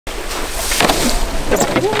We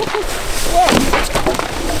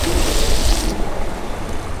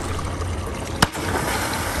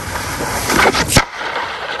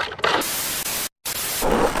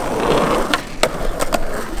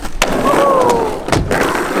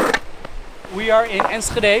are in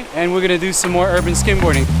Enschede and we're gonna do some more urban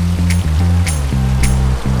skimboarding.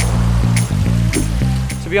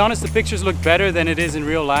 To be honest, the pictures look better than it is in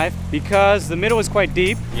real life because the middle is quite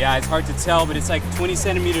deep. Yeah, it's hard to tell, but it's like 20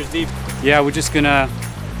 centimeters deep. Yeah, we're just gonna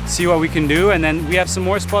see what we can do, and then we have some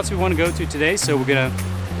more spots we want to go to today, so we're gonna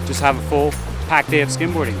just have a full packed day of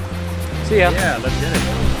skimboarding. See ya. Yeah, let's get it.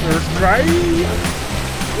 First try.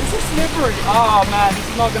 This is slippery. Oh man, this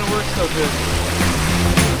is not gonna work so good.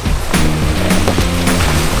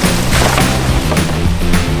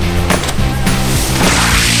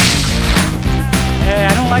 Hey,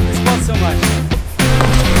 I don't like this spot so much.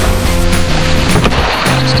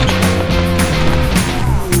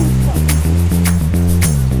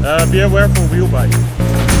 Be aware for wheel bite. Yep.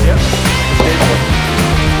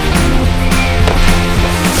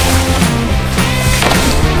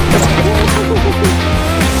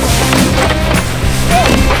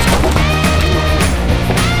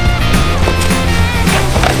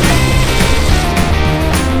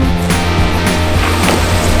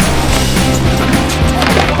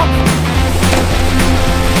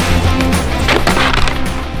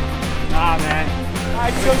 Nah, man.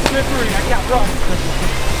 It's so slippery. I can't run.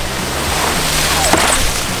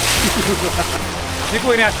 I think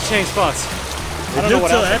we're gonna have to change spots. I don't know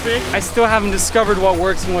what else. Epic. I still haven't discovered what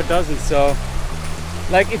works and what doesn't, so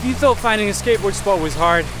like if you thought finding a skateboard spot was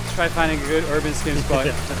hard, try finding a good urban skim spot.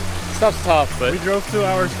 Stuff's tough, but we drove 2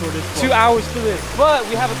 hours for this spot. 2 hours for this. But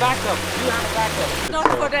we have a backup. We have a backup. Not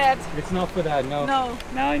for that. It's not for that, no. No.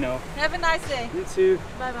 Now I know. Have a nice day. You too.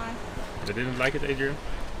 Bye bye. They didn't like it, Adrien?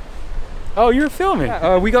 Oh, you were filming?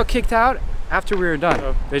 Yeah. We got kicked out after we were done.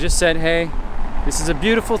 Oh. They just said, hey, this is a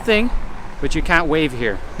beautiful thing, but you can't wave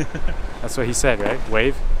here. That's what he said, right?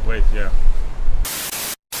 Wave? Wave, yeah.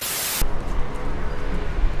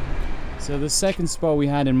 So the second spot we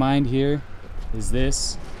had in mind here is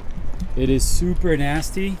this. It is super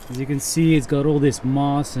nasty. As you can see, it's got all this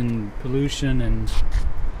moss and pollution and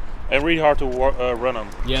really hard to run on.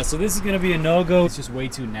 yeah, so this is gonna be a no-go. It's just way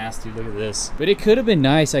too nasty. Look at this. But it could have been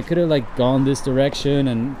nice. I could have like gone this direction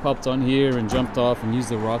and popped on here and jumped off and used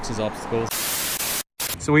the rocks as obstacles.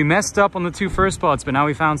 So we messed up on the 2 first spots, but now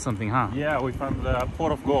we found something, huh? Yeah, we found the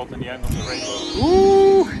pot of gold in the end of the rainbow.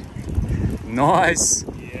 Ooh! Nice!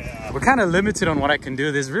 Yeah. We're kind of limited on what I can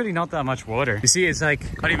do. There's really not that much water. You see, it's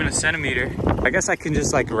like not even a centimeter. I guess I can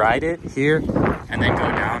just like ride it here and then go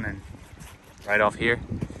down and ride off here.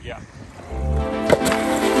 Yeah.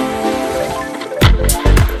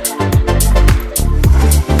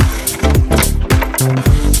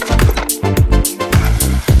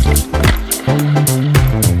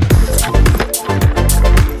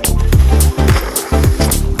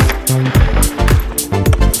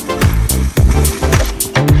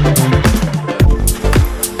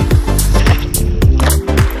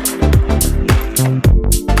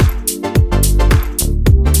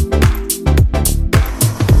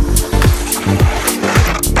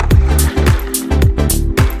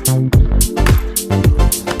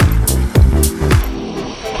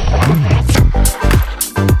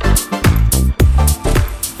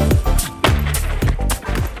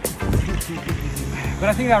 But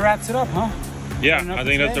I think that wraps it up, huh? Yeah, I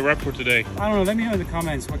think that's the wrap for today. I don't know, let me know in the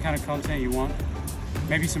comments what kind of content you want.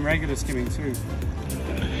 Maybe some regular skimming too.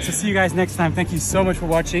 So see you guys next time. Thank you so much for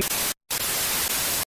watching.